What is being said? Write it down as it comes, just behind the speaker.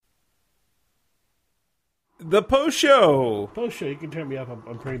The Post Show. Post show, you can turn me up.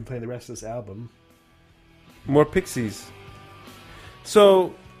 I'm playing the rest of this album. More Pixies.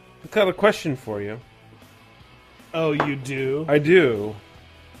 So, I've got a question for you. Oh, you do? I do.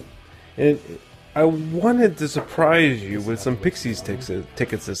 And I wanted to surprise you with some Pixies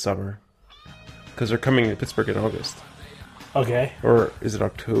tickets this summer. Because they're coming to Pittsburgh in August. Okay. Or is it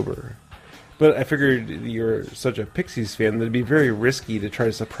October? But I figured you're such a Pixies fan that it'd be very risky to try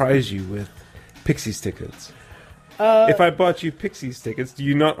to surprise you with Pixies tickets. If I bought you Pixies tickets, do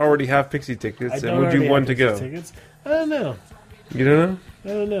you not already have Pixie tickets? And would you want to go? Tickets? I don't know. You don't know? I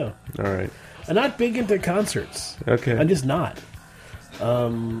don't know. All right. I'm not big into concerts. Okay. I'm just not.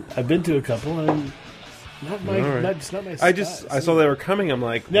 I've been to a couple, and not my, All right. not my. I saw they were coming. I'm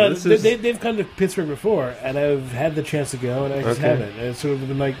like, no, well, this is... they've come to Pittsburgh before, and I've had the chance to go, and I just haven't. And it's sort of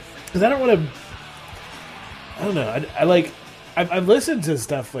been like, because I don't want to. I don't know. I like. I've listened to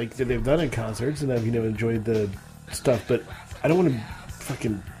stuff like that they've done in concerts, and I've enjoyed the stuff, but I don't want to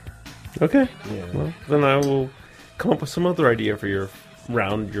fucking. Okay. Yeah. Well, then I will come up with some other idea for your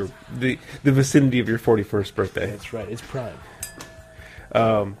the vicinity of your 41st birthday. That's right. It's Prime.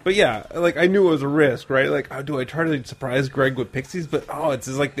 But yeah, like I knew it was a risk, right? Like, oh, do I try to surprise Greg with Pixies? But it's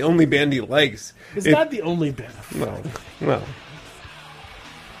like the only band he likes. It's not the only band. No.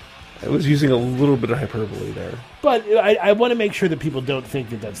 I was using a little bit of hyperbole there. But I want to make sure that people don't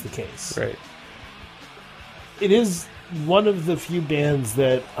think that that's the case. Right. It is one of the few bands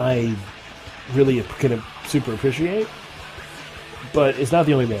that I really kind of super appreciate, but it's not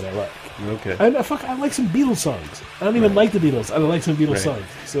the only band I like. Okay. I like some Beatles songs. I don't even like the Beatles. I like some Beatles songs.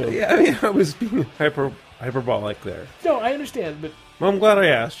 So yeah, I mean, I was being hyperbolic there. No, I understand, but well, I'm glad I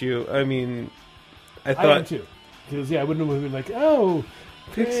asked you. I mean, I thought I am too, because I wouldn't have been like, oh,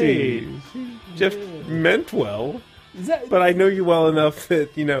 Pixies. Hey. Jeff meant well. That, but I know you well enough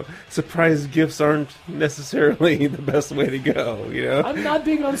that, surprise gifts aren't necessarily the best way to go, I'm not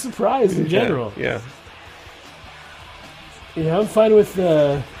big on surprise in general. Yeah. I'm fine with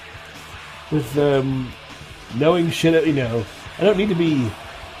knowing shit, I don't need to be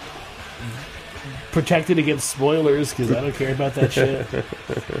protected against spoilers because I don't care about that shit.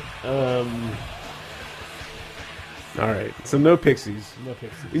 All right, so no Pixies. No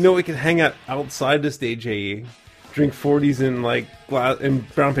Pixies. We can hang out outside the stage AE, drink 40s in in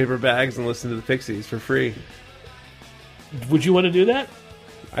brown paper bags, and listen to the Pixies for free. Would you want to do that?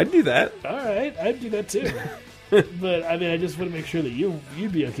 I'd do that. All right, I'd do that too. But I mean, I just want to make sure that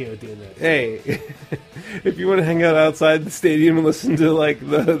you'd be okay with doing that. Hey, if you want to hang out outside the stadium and listen to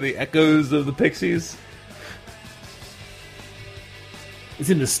the echoes of the Pixies, it's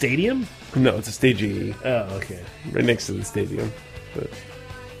in the stadium. No, it's a stage AE. Oh, okay. Right next to the stadium. But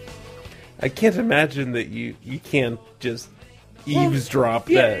I can't imagine that you can't just eavesdrop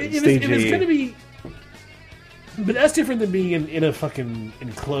that stage AE. It's going to be... But that's different than being in a fucking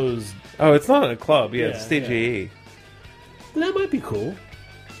enclosed... Oh, it's not in a club. Yeah, it's stage AE. That might be cool.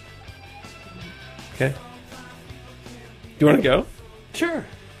 Okay. Do you want to go? Sure.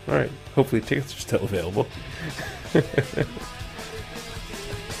 All right. Hopefully tickets are still available.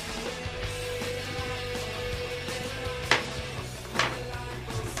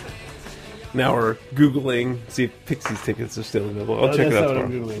 Now we're Googling, see if Pixies tickets are still available. I'll check it out tomorrow.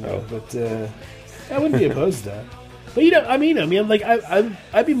 That's not what I'm Googling, but I wouldn't be opposed to that. But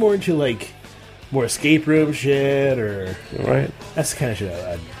I'd be more into more escape room shit or right. That's the kind of shit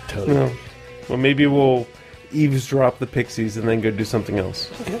I'd totally. No. Well, maybe we'll eavesdrop the Pixies and then go do something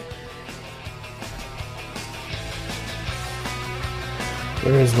else. Okay.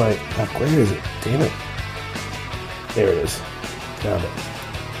 Where is it? Damn it! There it is. Found it.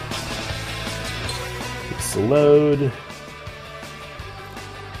 It's load.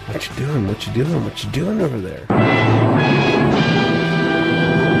 What you doing? What you doing over there?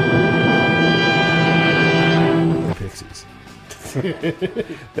 Pixies.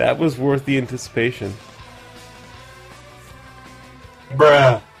 That was worth the anticipation.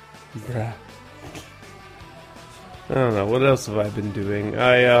 Bruh. I don't know. What else have I been doing?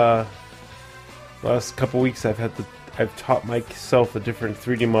 Last couple weeks I've taught myself a different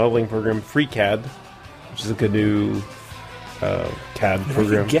 3D modeling program, FreeCAD, which is a new CAD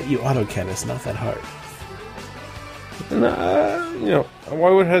program. Get you AutoCAD. It's not that hard. And, why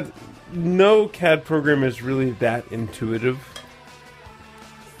would no CAD program is really that intuitive.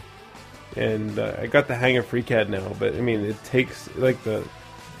 And I got the hang of FreeCAD now, but I mean, it takes the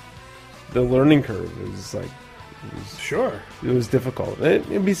learning curve is Sure. It was difficult. It'd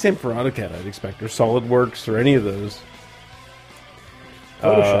be the same for AutoCAD, I'd expect, or SolidWorks, or any of those.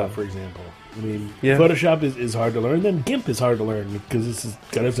 Photoshop, for example. I mean, yeah. Photoshop is hard to learn. Then GIMP is hard to learn because this has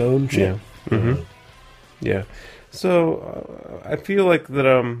got its own shit. Yeah. Mm-hmm. Yeah. So I feel like that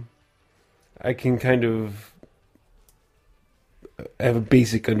I can kind of have a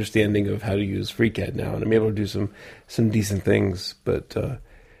basic understanding of how to use FreeCAD now, and I'm able to do some decent things. But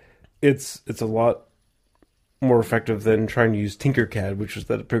it's a lot more effective than trying to use Tinkercad, which was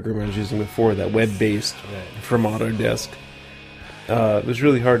that program I was using before, that web-based from Autodesk. It was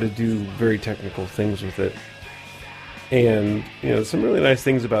really hard to do very technical things with it. And, some really nice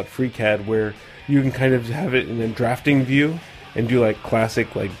things about FreeCAD where you can kind of have it in a drafting view and do like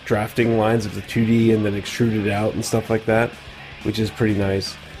classic like drafting lines of the 2D and then extrude it out and stuff like that, which is pretty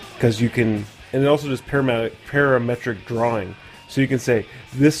nice because you can, and it also does parametric drawing. So you can say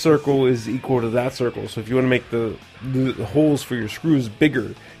this circle is equal to that circle. So if you want to make the holes for your screws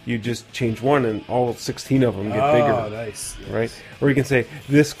bigger, you just change one and all 16 of them get bigger. Oh, nice. Right? Or you can say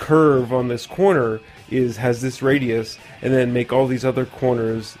this curve on this corner has this radius, and then make all these other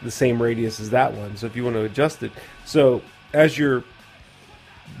corners the same radius as that one. So if you want to adjust it. So as you're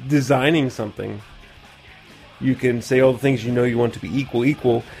designing something, you can say all the things you want to be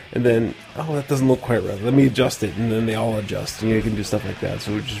equal, and then, that doesn't look quite right. Let me adjust it, and then they all adjust. And you can do stuff like that,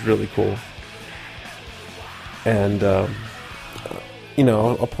 so which is really cool. And, I'll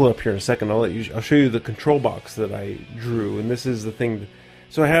pull it up here in a second. I'll show you the control box that I drew, and this is the thing.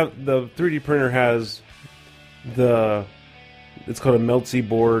 So I have, the 3D printer has it's called a Meltzy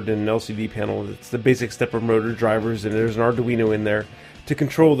board and LCD panel. It's the basic stepper motor drivers, and there's an Arduino in there to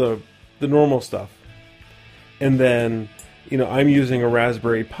control the normal stuff. And then, I'm using a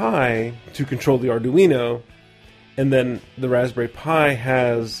Raspberry Pi to control the Arduino, and then the Raspberry Pi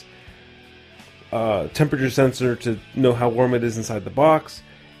has a temperature sensor to know how warm it is inside the box,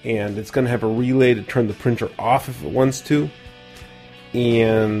 and it's going to have a relay to turn the printer off if it wants to,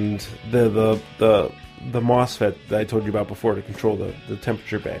 and the MOSFET that I told you about before to control the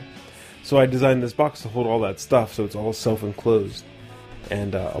temperature bay. So I designed this box to hold all that stuff, so it's all self-enclosed.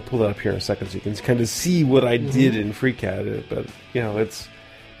 And I'll pull that up here in a second so you can kind of see what I did in FreeCAD. But,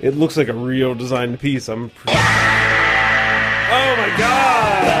 it looks like a real designed piece. Oh, my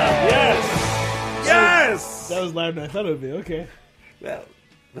God! Yes! Yes! That was louder than I thought it would be. Okay. Well,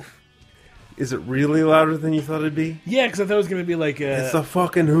 is it really louder than you thought it'd be? Yeah, because I thought it was going to be like it's the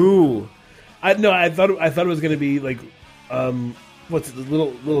fucking Who. I thought it was going to be like, what's it,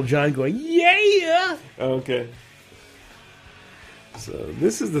 little John going, yeah! Okay. So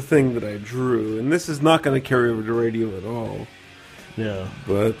this is the thing that I drew, and this is not going to carry over to radio at all. No.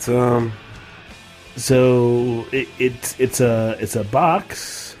 But, so it's a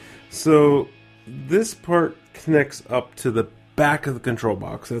box. So this part connects up to the back of the control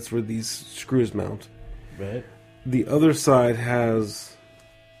box. That's where these screws mount. Right. The other side has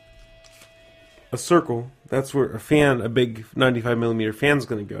a circle. That's where a big 95mm fan's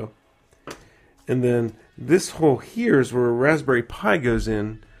going to go. And then this hole here is where a Raspberry Pi goes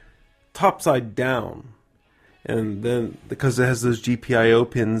in, topside down. And then, because it has those GPIO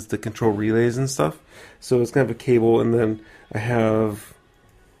pins to control relays and stuff, so it's going to have a cable, and then I have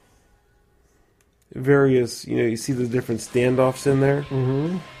various, you see the different standoffs in there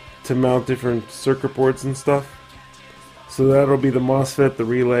to mount different circuit boards and stuff. So that'll be the MOSFET, the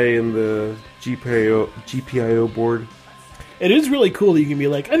relay, and the GPIO board. It is really cool that you can be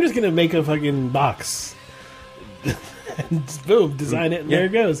like, I'm just going to make a fucking box. And boom, design it, and there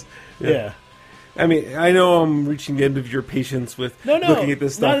it goes. Yeah. I mean, I know I'm reaching the end of your patience with looking at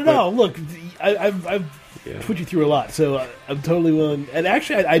this stuff. Not at all. Look, I've put you through a lot, so I'm totally willing. And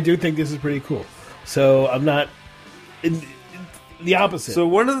actually, I do think this is pretty cool. So I'm not the opposite. So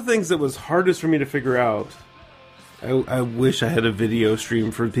one of the things that was hardest for me to figure out, I wish I had a video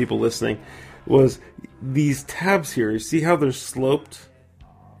stream for people listening, was these tabs here. You see how they're sloped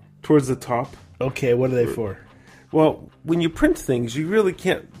towards the top? Okay, what are they for? Well, when you print things, you really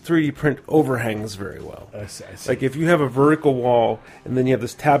can't 3D print overhangs very well. I see. Like if you have a vertical wall and then you have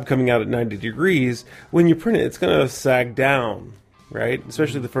this tab coming out at 90 degrees, when you print it, it's going to sag down, right?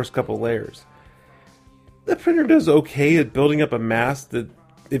 Especially the first couple layers. The printer does okay at building up a mask that,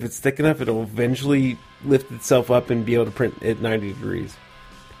 if it's thick enough, it'll eventually lift itself up and be able to print at 90 degrees.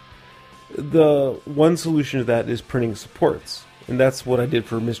 The one solution to that is printing supports. And that's what I did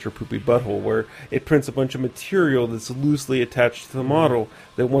for Mr. Poopy Butthole, where it prints a bunch of material that's loosely attached to the model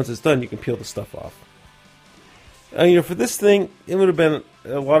that once it's done, you can peel the stuff off. For this thing, it would have been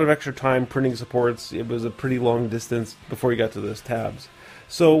a lot of extra time printing supports. It was a pretty long distance before you got to those tabs.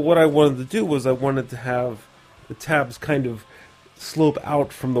 So what I wanted to do was I wanted to have the tabs kind of slope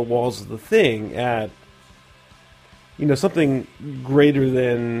out from the walls of the thing at, something greater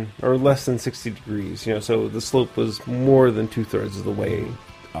than or less than 60 degrees. So the slope was more than 2/3 of the way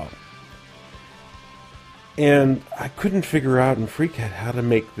up. And I couldn't figure out in FreeCAD how to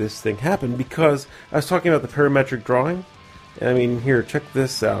make this thing happen because I was talking about the parametric drawing. And I mean, here, check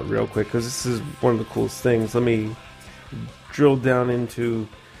this out real quick because this is one of the coolest things. Let me drill down into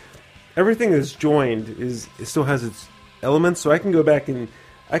everything that's joined. It still has its elements, so I can go back and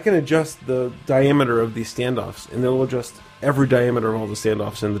I can adjust the diameter of these standoffs, and it'll adjust every diameter of all the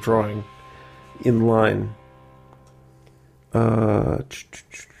standoffs in the drawing in line. Where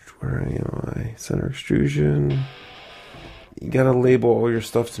am I? Center extrusion. You gotta label all your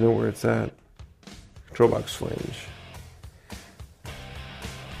stuff to know where it's at. Control box flange.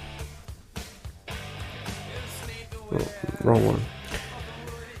 Oh, wrong one.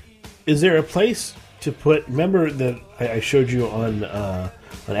 Is there a place to put? Remember that I showed you on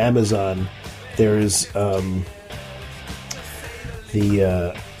Amazon. There's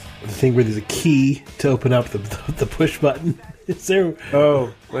the thing where there's a key to open up the push button. Is there?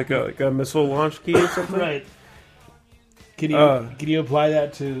 Oh, like a missile launch key or something? Right. Can you apply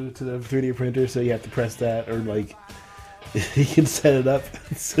that to the 3D printer so you have to press that, or like you can set it up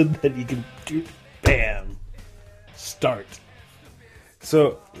so that you can bam start.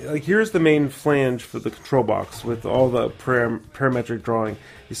 So, like, here's the main flange for the control box with all the parametric drawing.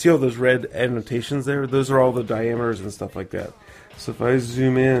 You see all those red annotations there? Those are all the diameters and stuff like that. So if I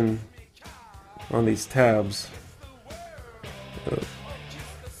zoom in on these tabs,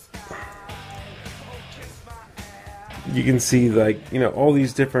 you can see, like, you know, all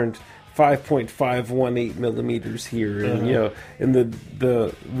these different 5.518 millimeters here, and you know, and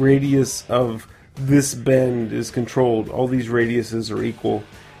the radius of this bend is controlled. All these radiuses are equal,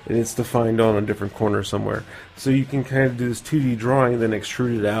 and it's defined on a different corner somewhere. So you can kind of do this 2D drawing, then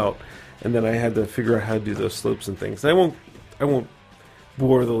extrude it out, and then I had to figure out how to do those slopes and things. And I won't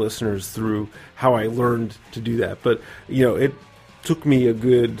bore the listeners through how I learned to do that, but you know, it took me a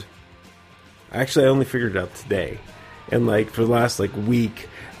good. Actually, I only figured it out today, and like for the last like week,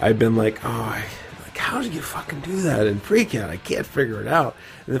 I've been like, how did you fucking do that in FreeCAD? I can't figure it out.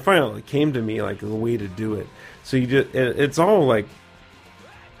 And then finally it came to me like the way to do it. So it's all like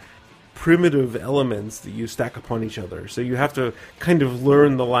primitive elements that you stack upon each other. So you have to kind of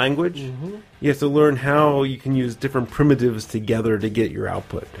learn the language. Mm-hmm. You have to learn how you can use different primitives together to get your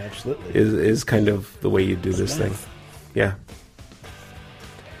output. Absolutely. Is kind of the way you do this thing. Yeah.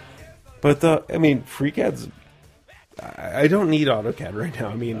 But I mean, FreeCAD's. I don't need AutoCAD right now.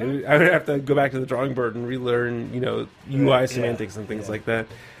 I mean, I would have to go back to the drawing board and relearn, you know, UI semantics and things like that.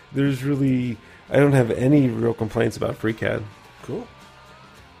 There's really, I don't have any real complaints about FreeCAD. Cool.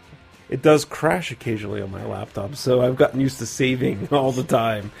 It does crash occasionally on my laptop, so I've gotten used to saving all the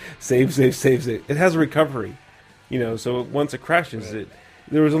time. Save. It has recovery, you know, so once it crashes,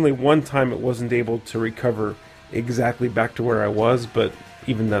 there was only one time it wasn't able to recover exactly back to where I was, but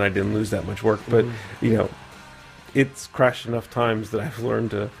even then I didn't lose that much work. But, you know, it's crashed enough times that I've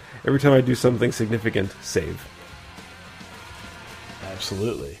learned to, every time I do something significant, save.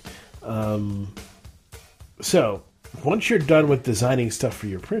 Absolutely. So, once you're done with designing stuff for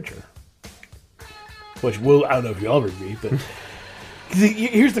your printer, which I don't know if you'll ever be, but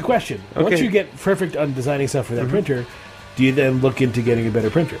here's the question. Okay. Once you get perfect on designing stuff for that printer, do you then look into getting a better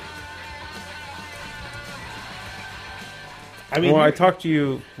printer? I mean, well, I talked to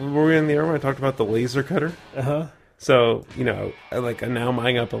you, were we in the air when I talked about the laser cutter? Uh-huh. So, you know, I'm now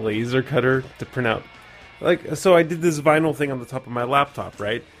buying up a laser cutter to print out. Like, so I did this vinyl thing on the top of my laptop,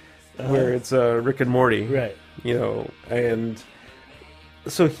 right? Where it's Rick and Morty. Right. You know, and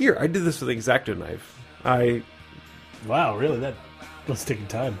so here, I did this with an X-Acto knife. Wow, really? That was taking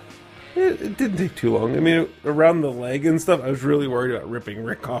time. It didn't take too long. I mean, around the leg and stuff, I was really worried about ripping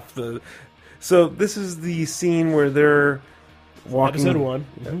Rick off the... So this is the scene where they're walking... Episode 1.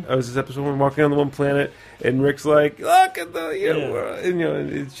 Mm-hmm. This is episode 1, walking on the one planet, and Rick's like, look at the... You know, and, you know,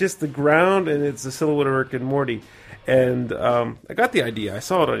 and it's just the ground, and it's the silhouette of Rick and Morty. And I got the idea. I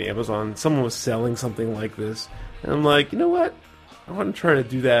saw it on Amazon. Someone was selling something like this. And I'm like, you know what? I want to try to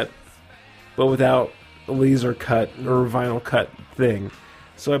do that, but without a laser cut or a vinyl cut thing.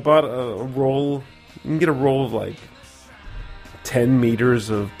 So I bought a roll. You can get a roll of like 10 meters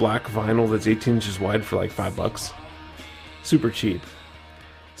of black vinyl that's 18 inches wide for like $5. Super cheap.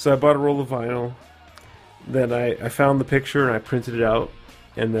 So I bought a roll of vinyl. Then I found the picture and I printed it out.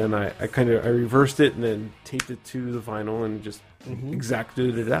 And then I reversed it and then taped it to the vinyl and just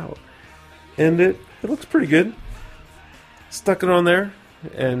X-Actoed it out. And it looks pretty good. Stuck it on there,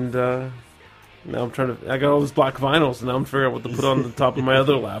 and now I'm trying to... I got all these black vinyls, and now I'm figuring out what to put on the top of my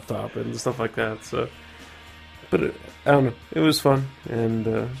other laptop and stuff like that. So, but I don't know. It was fun, and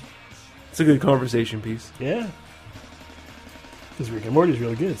it's a good conversation piece. Yeah. Because Rick and Morty's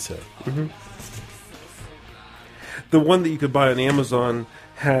really good, so... the one that you could buy on Amazon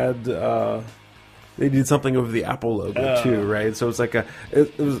had they did something over the Apple logo too, right? So it's like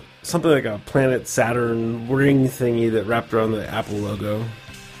it was something like a Planet Saturn ring thingy that wrapped around the Apple logo.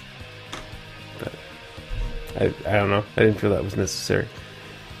 But I don't know. I didn't feel that was necessary.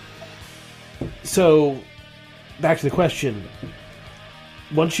 So, back to the question.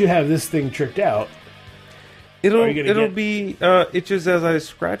 Once you have this thing tricked out, it'll be itches as I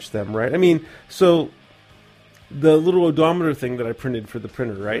scratch them, right? I mean, so the little odometer thing that I printed for the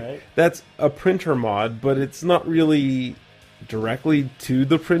printer, right? That's a printer mod, but it's not really directly to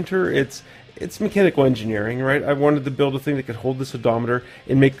the printer. It's mechanical engineering, right? I wanted to build a thing that could hold this odometer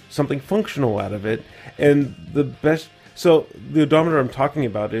and make something functional out of it. And so the odometer I'm talking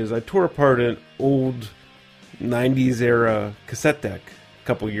about is I tore apart an old 90s era cassette deck a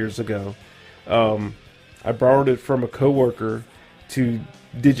couple years ago. I borrowed it from a coworker to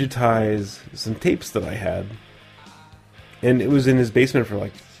digitize some tapes that I had. And it was in his basement for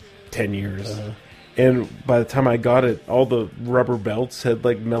like 10 years. Uh-huh. And by the time I got it, all the rubber belts had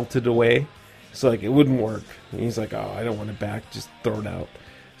like melted away. So like it wouldn't work. And he's like, oh, I don't want it back. Just throw it out.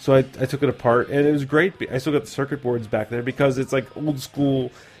 So I took it apart, and it was great. I still got the circuit boards back there because it's like old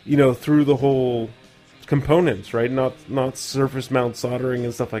school, through the whole components, right? Not surface mount soldering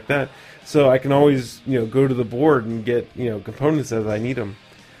and stuff like that. So I can always, go to the board and get, components as I need them.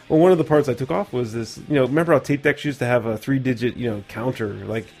 Well, one of the parts I took off was this, remember how tape decks used to have a 3-digit, counter,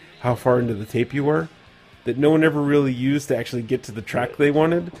 like how far into the tape you were? That no one ever really used to actually get to the track they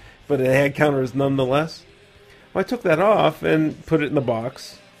wanted, but it had counters nonetheless. Well, I took that off and put it in the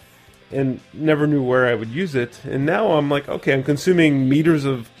box and never knew where I would use it. And now I'm like, okay, I'm consuming meters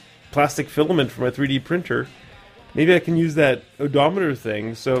of plastic filament for my 3D printer. Maybe I can use that odometer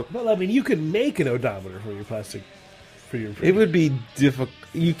thing. So, well, I mean, you can make an odometer for your plastic, for your printer. It would be difficult.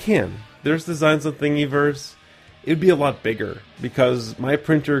 You can. There's designs on Thingiverse. It would be a lot bigger because my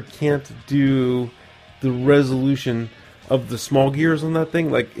printer can't do the resolution of the small gears on that thing.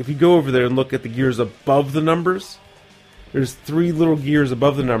 Like, if you go over there and look at the gears above the numbers, there's 3 little gears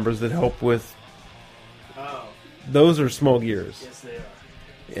above the numbers that help with... Oh. Those are small gears. Yes, they are.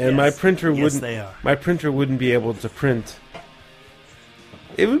 And my printer wouldn't be able to print.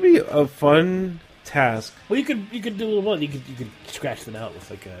 It would be a fun task. Well, you could do a little one. You could scratch them out with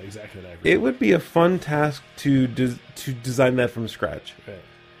like a X-Acto diagram. It would be a fun task to design that from scratch. Right.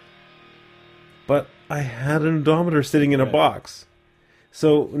 But I had an odometer sitting in a box.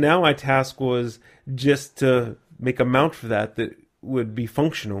 So now my task was just to make a mount for that would be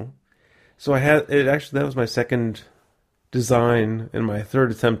functional. So I had it. Actually, that was my second design and my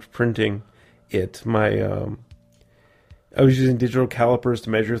third attempt printing it. I was using digital calipers to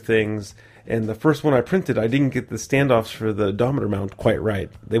measure things, and the first one I printed, I didn't get the standoffs for the odometer mount quite right.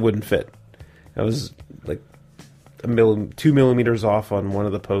 They wouldn't fit. I was like 2 millimeters off on one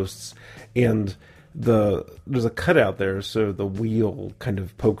of the posts, and there's a cutout there, so the wheel kind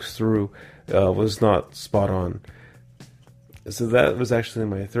of pokes through. Was not spot on. So that was actually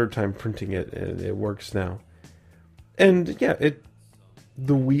my third time printing it, and it works now. And yeah,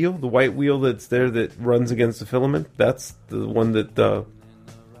 the wheel, the white wheel that's there that runs against the filament, that's the one that the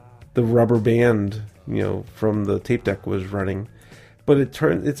rubber band, from the tape deck was running. But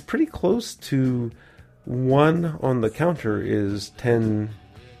it's pretty close to one on the counter is 10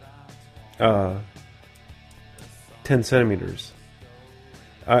 centimeters.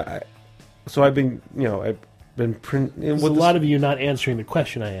 So I've been printing. There's a lot of you not answering the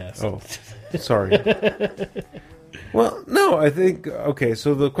question I asked. Oh, sorry. Well, no, I think, okay,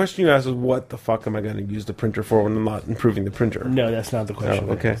 so the question you asked is what the fuck am I going to use the printer for when I'm not improving the printer? No, that's not the question.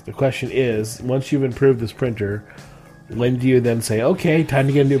 Oh, okay. The question is, once you've improved this printer, when do you then say, okay, time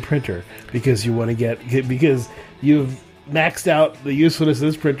to get a new printer? Because you want to because you've maxed out the usefulness of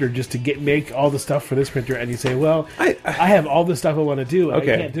this printer just to make all the stuff for this printer, and you say, well, I have all the stuff I want to do, and I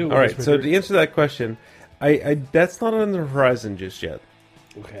can't do it with all right, this so printer. to answer that question, that's not on the horizon just yet.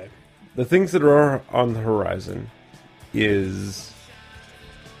 Okay. The things that are on the horizon is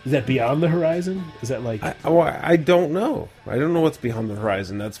that beyond the horizon? Is that like... I don't know. I don't know what's beyond the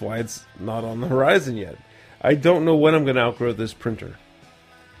horizon. That's why it's not on the horizon yet. I don't know when I'm going to outgrow this printer.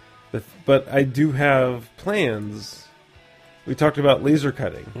 But I do have plans. We talked about laser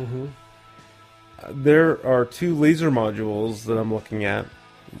cutting. Mm-hmm. There are 2 laser modules that I'm looking at.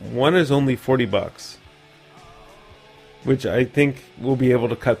 One is only $40, which I think will be able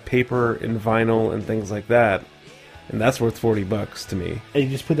to cut paper and vinyl and things like that. And that's worth $40 to me. And you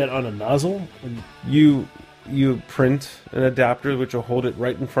just put that on a nozzle? You print an adapter which will hold it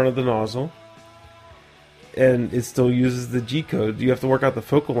right in front of the nozzle. and it still uses the G code. You have to work out the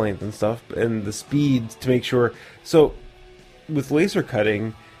focal length and stuff and the speed to make sure. So with laser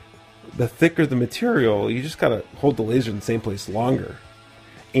cutting, the thicker the material, you just gotta hold the laser in the same place longer,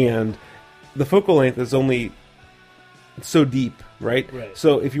 and the focal length is only so deep, right?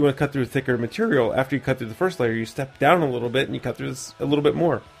 So if you want to cut through thicker material, after you cut through the first layer, you step down a little bit and you cut through this a little bit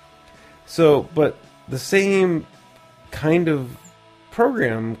more. So, but the same kind of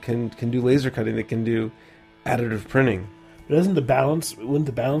program can do laser cutting that can do additive printing. But wouldn't the balance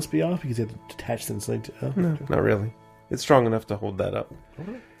be off because you have to detach things like No, not really. It's strong enough to hold that up.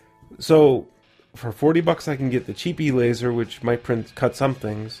 Okay. So for $40 I can get the cheapy laser, which might cut some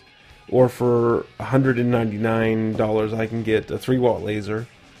things. Or for $199, I can get a 3-watt laser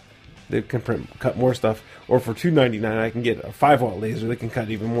that can cut more stuff. Or for $299, I can get a 5-watt laser that can cut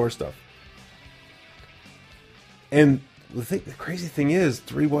even more stuff. And the crazy thing is,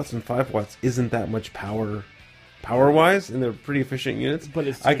 3 watts and 5 watts isn't that much power-wise, and they're pretty efficient units. But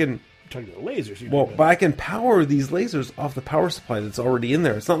it's talking about lasers. But I can power these lasers off the power supply that's already in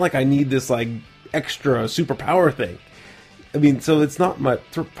there. It's not like I need this extra super power thing. I mean, so it's not much.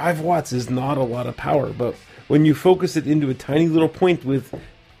 5 watts is not a lot of power, but when you focus it into a tiny little point with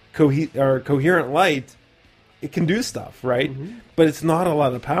coherent light, it can do stuff, right? Mm-hmm. But it's not a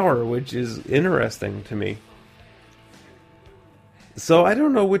lot of power, which is interesting to me. So I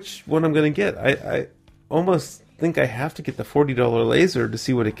don't know which one I'm going to get. I almost think I have to get the $40 laser to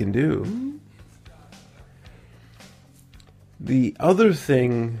see what it can do. Mm-hmm. The other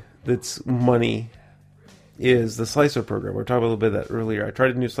thing that's money is the slicer program. We were talking a little bit of that earlier. I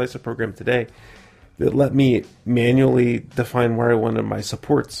tried a new slicer program today that let me manually define where I wanted my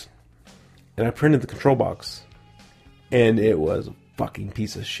supports. And I printed the control box. And it was a fucking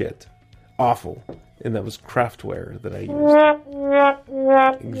piece of shit. Awful. And that was Craftware that I used.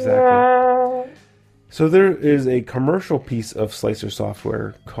 Exactly. So there is a commercial piece of slicer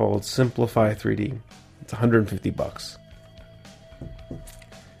software called Simplify 3D. It's $150.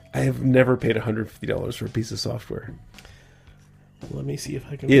 I have never paid $150 for a piece of software. Let me see if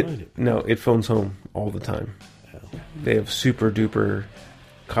I can find it. No, it phones home all the time. Oh. They have super duper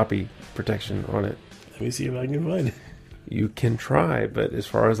copy protection on it. Let me see if I can find it. You can try, but as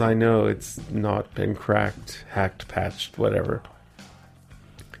far as I know, it's not been cracked, hacked, patched, whatever.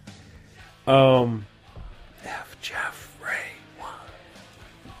 F. Jeffrey.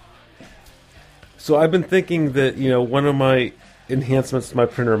 So I've been thinking that, one of my enhancements to my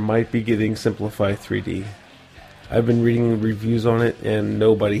printer might be getting Simplify 3D. I've been reading reviews on it, and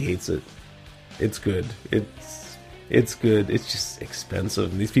nobody hates it. It's good. It's good. It's just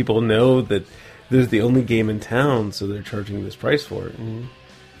expensive. These people know that there's the only game in town, so they're charging this price for it. Mm-hmm.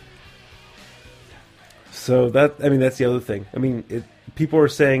 So that's the other thing. People are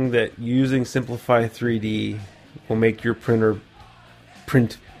saying that using Simplify 3D will make your printer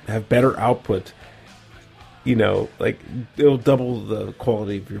have better output. It'll double the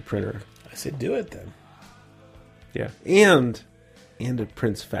quality of your printer. I said do it then. Yeah. And it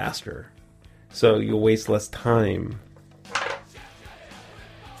prints faster. So you'll waste less time.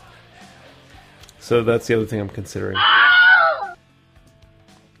 So that's the other thing I'm considering.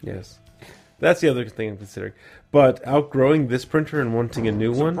 Yes. That's the other thing I'm considering. But outgrowing this printer and wanting a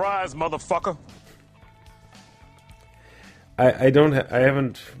new one. Surprise, motherfucker. I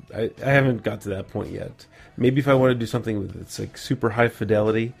haven't got to that point yet. Maybe if I want to do something with it's super high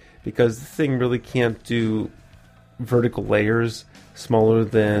fidelity, because this thing really can't do vertical layers smaller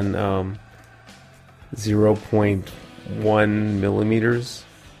than 0.1 millimeters,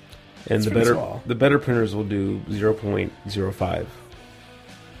 and the better printers will do 0.05.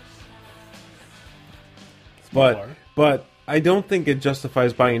 But I don't think it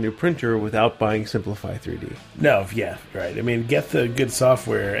justifies buying a new printer without buying Simplify 3D. No, yeah, right. Get the good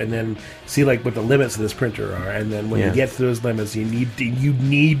software and then see what the limits of this printer are, and then when you get to those limits, you need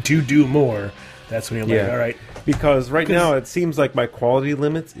to do more. That's when you're all right. Because right now it seems like my quality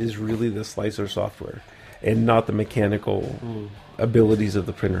limits is really the slicer software and not the mechanical abilities of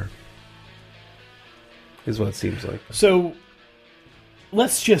the printer. Is what it seems like. So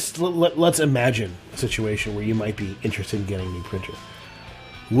let's imagine a situation where you might be interested in getting a new printer.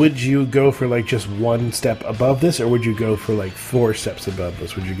 Would you go for just one step above this, or would you go for 4 steps above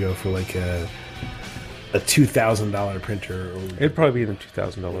this? Would you go for a $2,000 printer? It'd probably be in the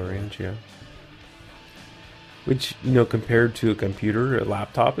 $2,000 range, yeah. Which, compared to a computer, a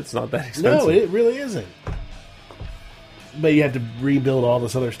laptop, it's not that expensive. No, it really isn't. But you have to rebuild all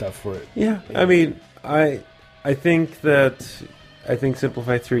this other stuff for it. Yeah, I think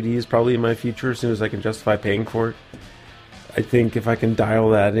Simplify 3D is probably in my future as soon as I can justify paying for it. I think if I can dial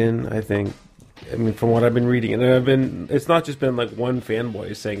that in, I think I mean, from what I've been reading, and it's not just been like one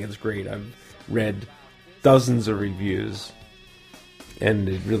fanboy saying it's great. I've read dozens of reviews, and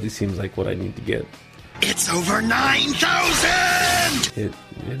it really seems like what I need to get. It's over 9,000! It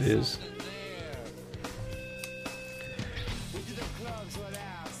is.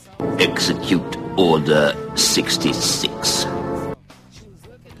 Execute Order 66.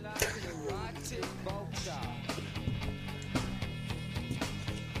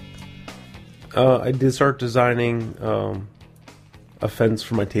 I did start designing a fence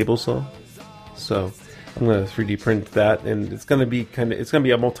for my table saw, so I'm going to 3D print that, and it's going to be a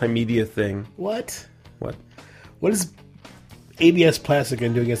multimedia thing. What? What? What is ABS plastic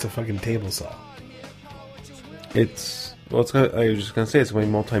going to do against a fucking table saw? I was just going to say it's going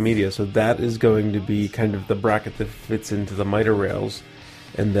to be multimedia, so that is going to be kind of the bracket that fits into the miter rails,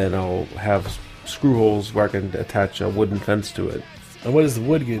 and then I'll have screw holes where I can attach a wooden fence to it. And what is the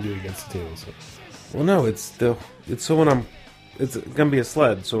wood going to do against the table saw? Well, no, it's going to be a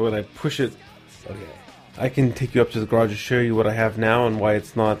sled, so when I push it, Okay. I can take you up to the garage and show you what I have now and why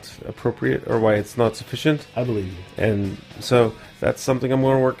it's not appropriate or why it's not sufficient. I believe you. And so that's something I'm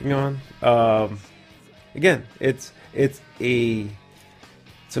working on. Again, it's a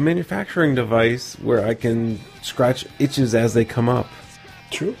manufacturing device where I can scratch itches as they come up.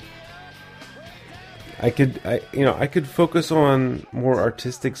 True. I could focus on more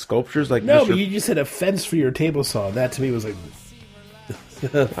artistic sculptures like No, but you just said a fence for your table saw. That to me was like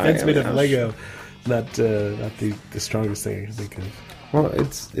a fence made of Lego. Not the strongest thing I can think of. Well,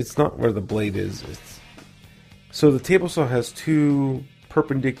 it's not where the blade is. So the table saw has two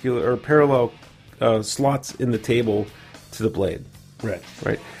perpendicular or parallel slots in the table to the blade. Right.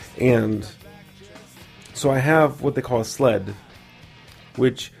 Right. And so I have what they call a sled,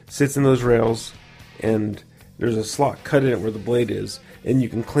 which sits in those rails, and there's a slot cut in it where the blade is, and you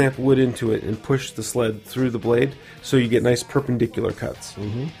can clamp wood into it and push the sled through the blade, so you get nice perpendicular cuts.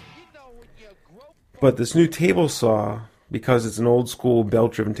 Mm-hmm. But this new table saw, because it's an old school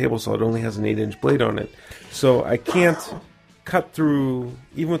belt-driven table saw, it only has an 8-inch blade on it. So I can't cut through,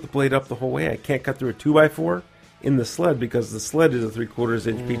 even with the blade up the whole way, I can't cut through a 2x4 in the sled because the sled is a 3/4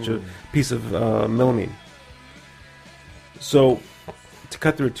 inch piece of melamine. So to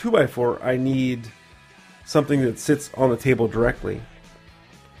cut through a 2x4, I need something that sits on the table directly.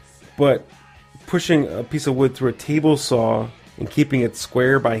 But pushing a piece of wood through a table saw and keeping it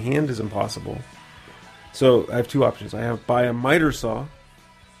square by hand is impossible. So I have two options. I buy a miter saw,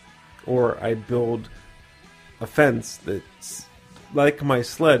 or I build a fence that's like my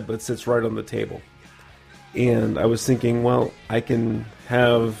sled but sits right on the table. And I was thinking, well, I can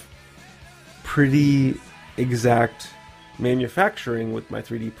have pretty exact manufacturing with my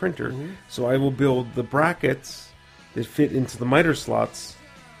 3D printer. Mm-hmm. So I will build the brackets that fit into the miter slots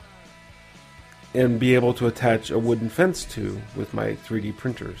and be able to attach a wooden fence to with my 3D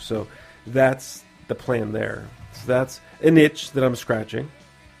printer. So that's the plan there. So that's an itch that I'm scratching.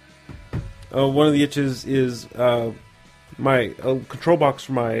 One of the itches is my control box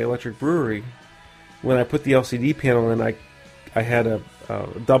for my electric brewery. When I put the LCD panel in, I had a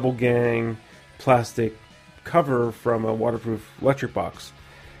double gang plastic cover from a waterproof electric box.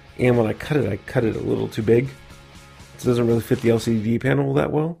 And when I cut it a little too big. It doesn't really fit the LCD panel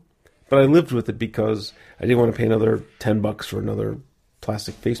that well. But I lived with it because I didn't want to pay another $10 for another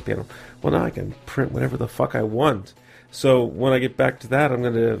plastic face panel. Well, now I can print whatever the fuck I want. So when I get back to that, I'm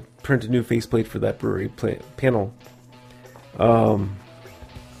going to print a new faceplate for that brewery panel. I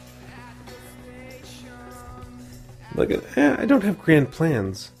don't have grand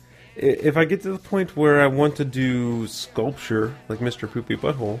plans. If I get to the point where I want to do sculpture, like Mr. Poopy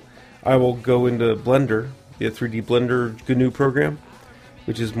Butthole, I will go into Blender, the 3D Blender GNU program,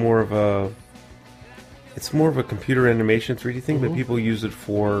 which is more of a computer animation 3D thing, but people use it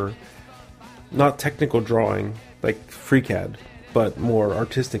for not technical drawing, like FreeCAD, but more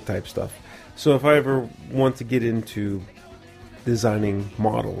artistic type stuff. So if I ever want to get into designing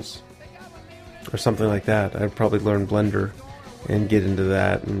models or something like that, I'd probably learn Blender and get into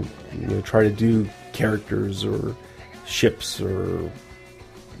that and try to do characters or ships or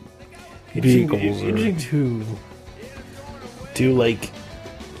vehicles. It's interesting to do like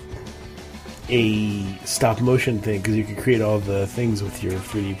a stop motion thing because you can create all the things with your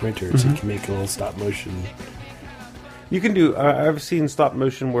 3D printer, so you can make a little stop motion. You can do. I've seen stop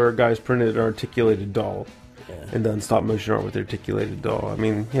motion where guys printed an articulated doll and done stop motion art with the articulated doll. I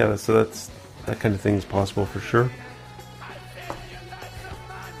mean, yeah, so that kind of thing is possible for sure.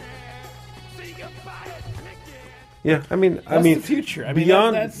 Yeah, I mean, the future. I mean,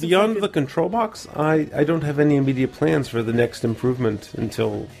 beyond the control box, I don't have any immediate plans for the next improvement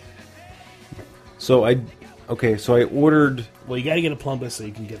until So I ordered. Well, you got to get a Plumbus so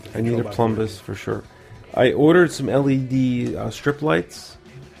you can get the. I need a control box Plumbus for sure. I ordered some LED strip lights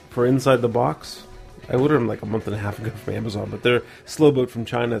for inside the box. I ordered them like a month and a half ago from Amazon, but they're slow boat from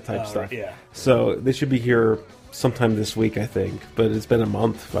China type stuff. Right, yeah. So they should be here sometime this week, I think. But it's been a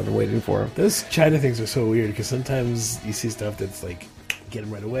month. I've been waiting for them. Those China things are so weird because sometimes you see stuff that's like get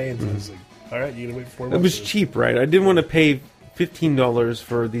them right away, and so it's like, all right, you gotta wait 4 months. It was cheap, right? I didn't want to pay $15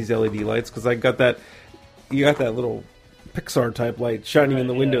 for these LED lights because I got that. You got that little Pixar type light shining in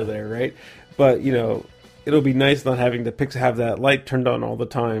the window there, right? But it'll be nice not having to have that light turned on all the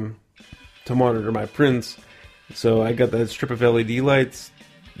time to monitor my prints. So I got that strip of LED lights.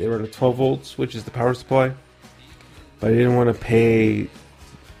 They were at 12 volts, which is the power supply. But I didn't want to pay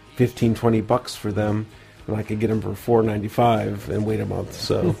 $15-$20 for them when I could get them for $4.95 and wait a month.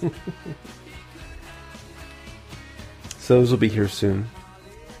 So, so those will be here soon.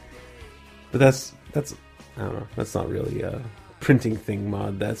 But that's I don't know. That's not really a printing thing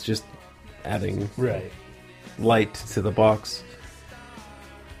mod. That's just adding light to the box.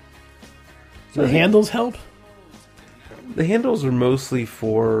 The handles help? The handles are mostly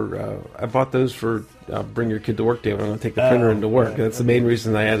for... I bought those for bring your kid to work day when I'm going to take the printer into work. Right. That's the main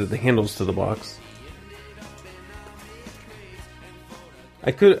reason I added the handles to the box.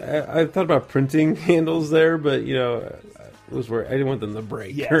 I thought about printing handles there, but, it was where I didn't want them to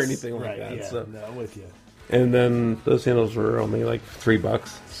break or anything like that. Yeah. So. No, I'm with you. And then those handles were only like $3,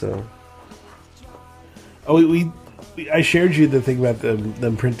 so... Oh, I shared you the thing about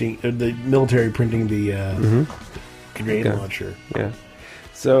them printing, the military printing the grenade launcher. Yeah.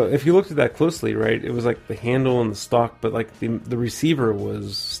 So if you looked at that closely, right, it was like the handle and the stock, but like the receiver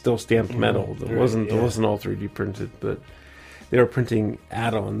was still stamped metal. It wasn't all 3D printed, but they were printing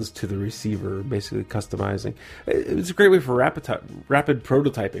add-ons to the receiver, basically customizing. It's a great way for rapid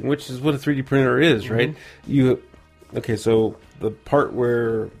prototyping, which is what a 3D printer is, right? So the part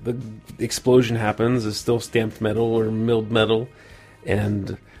where the explosion happens is still stamped metal or milled metal,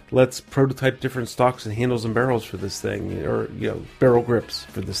 and let's prototype different stocks and handles and barrels for this thing, or barrel grips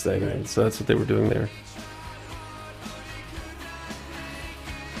for this thing. Right. And so that's what they were doing there.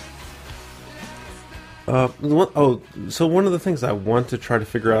 So one of the things I want to try to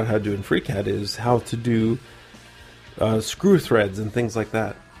figure out how to do in FreeCAD is how to do screw threads and things like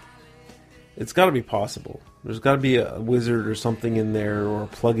that. It's got to be possible. There's got to be a wizard or something in there, or a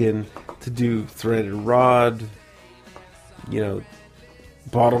plugin to do threaded rod,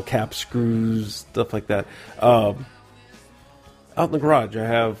 bottle cap screws, stuff like that. Out in the garage, I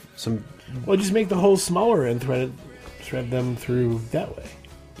have some... Well, just make the holes smaller and thread them through that way.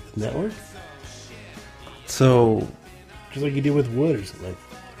 Doesn't that work? So... Just like you do with wood or something.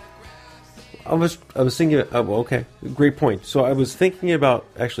 I was thinking... okay, great point. So I was thinking about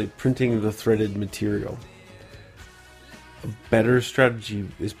actually printing the threaded material. A better strategy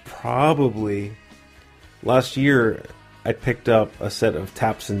is probably... Last year, I picked up a set of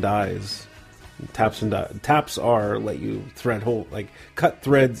taps and dies. Taps are let you cut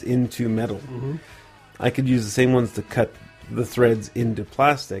threads into metal. Mm-hmm. I could use the same ones to cut the threads into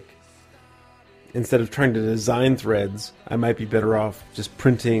plastic. Instead of trying to design threads, I might be better off just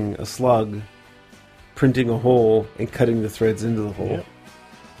printing a slug, printing a hole, and cutting the threads into the hole. Yep.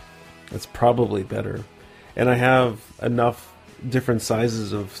 That's probably better. And I have enough different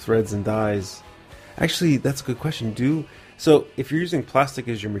sizes of threads and dies. Actually, that's a good question. So if you're using plastic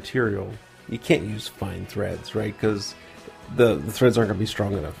as your material, you can't use fine threads, right? Because the threads aren't going to be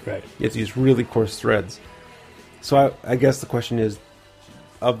strong enough. Right. You have to use really coarse threads. So I guess the question is,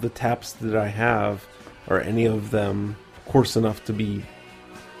 of the taps that I have, are any of them coarse enough to be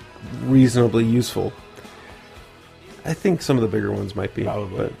reasonably useful? I think some of the bigger ones might be.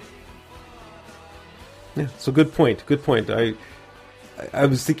 Probably. But yeah, so good point. Good point. I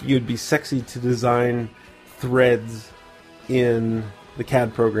was thinking it would be sexy to design threads in the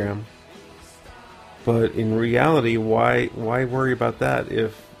CAD program. But in reality, why worry about that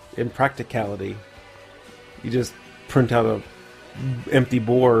if, in practicality, you just print out a empty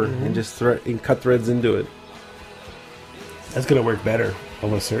bore and just cut threads into it? That's going to work better,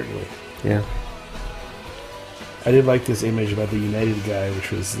 almost certainly. Yeah. I did like this image about the United guy,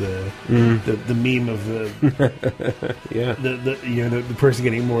 which was the meme of the the person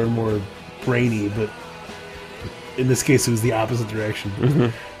getting more and more brainy, but in this case it was the opposite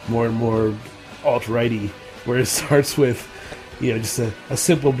direction, more and more alt-righty, where it starts with just a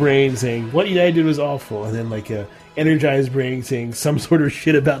simple brain saying what United did was awful, and then like a energized brain saying some sort of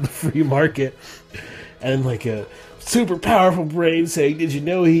shit about the free market, and then like a super powerful brain saying, did you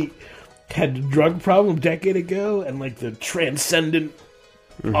know he had a drug problem a decade ago, and like the transcendent,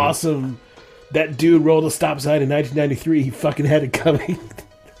 awesome that dude rolled a stop sign in 1993. He fucking had it coming.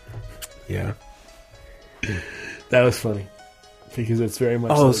 Yeah. That was funny. Because it's very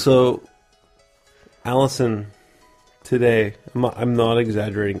much... Oh, so... Allison, today, I'm not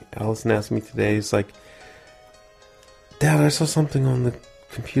exaggerating. Allison asked me today, he's like, Dad, I saw something on the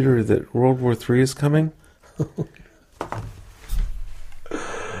computer that World War III is coming.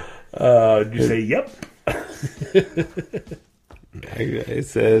 Did you say, yep? I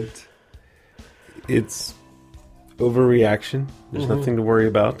said, it's overreaction. There's nothing to worry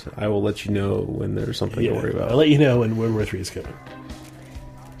about. I will let you know when there's something to worry about. I'll let you know when World War III is coming.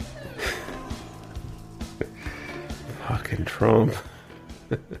 Fucking Trump.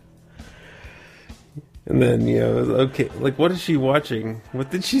 And then, okay, like, what is she watching? What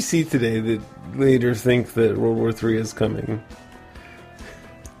did she see today that made her think that World War III is coming?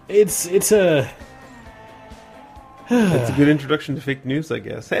 It's a good introduction to fake news, I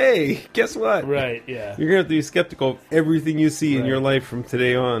guess. Hey, guess what? Right, yeah. You're going to have to be skeptical of everything you see in your life from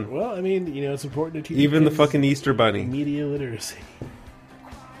today on. Well, I mean, it's important to teach even the kids fucking Easter Bunny. Media literacy.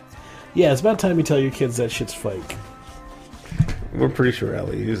 Yeah, it's about time you tell your kids that shit's fake. We're pretty sure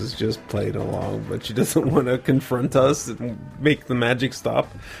Ellie is just playing along, but she doesn't want to confront us and make the magic stop.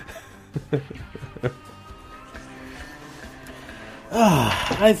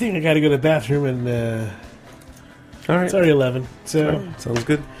 I think I got to go to the bathroom and all right. It's already 11. So right. Sounds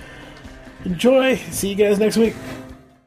good. Enjoy. See you guys next week.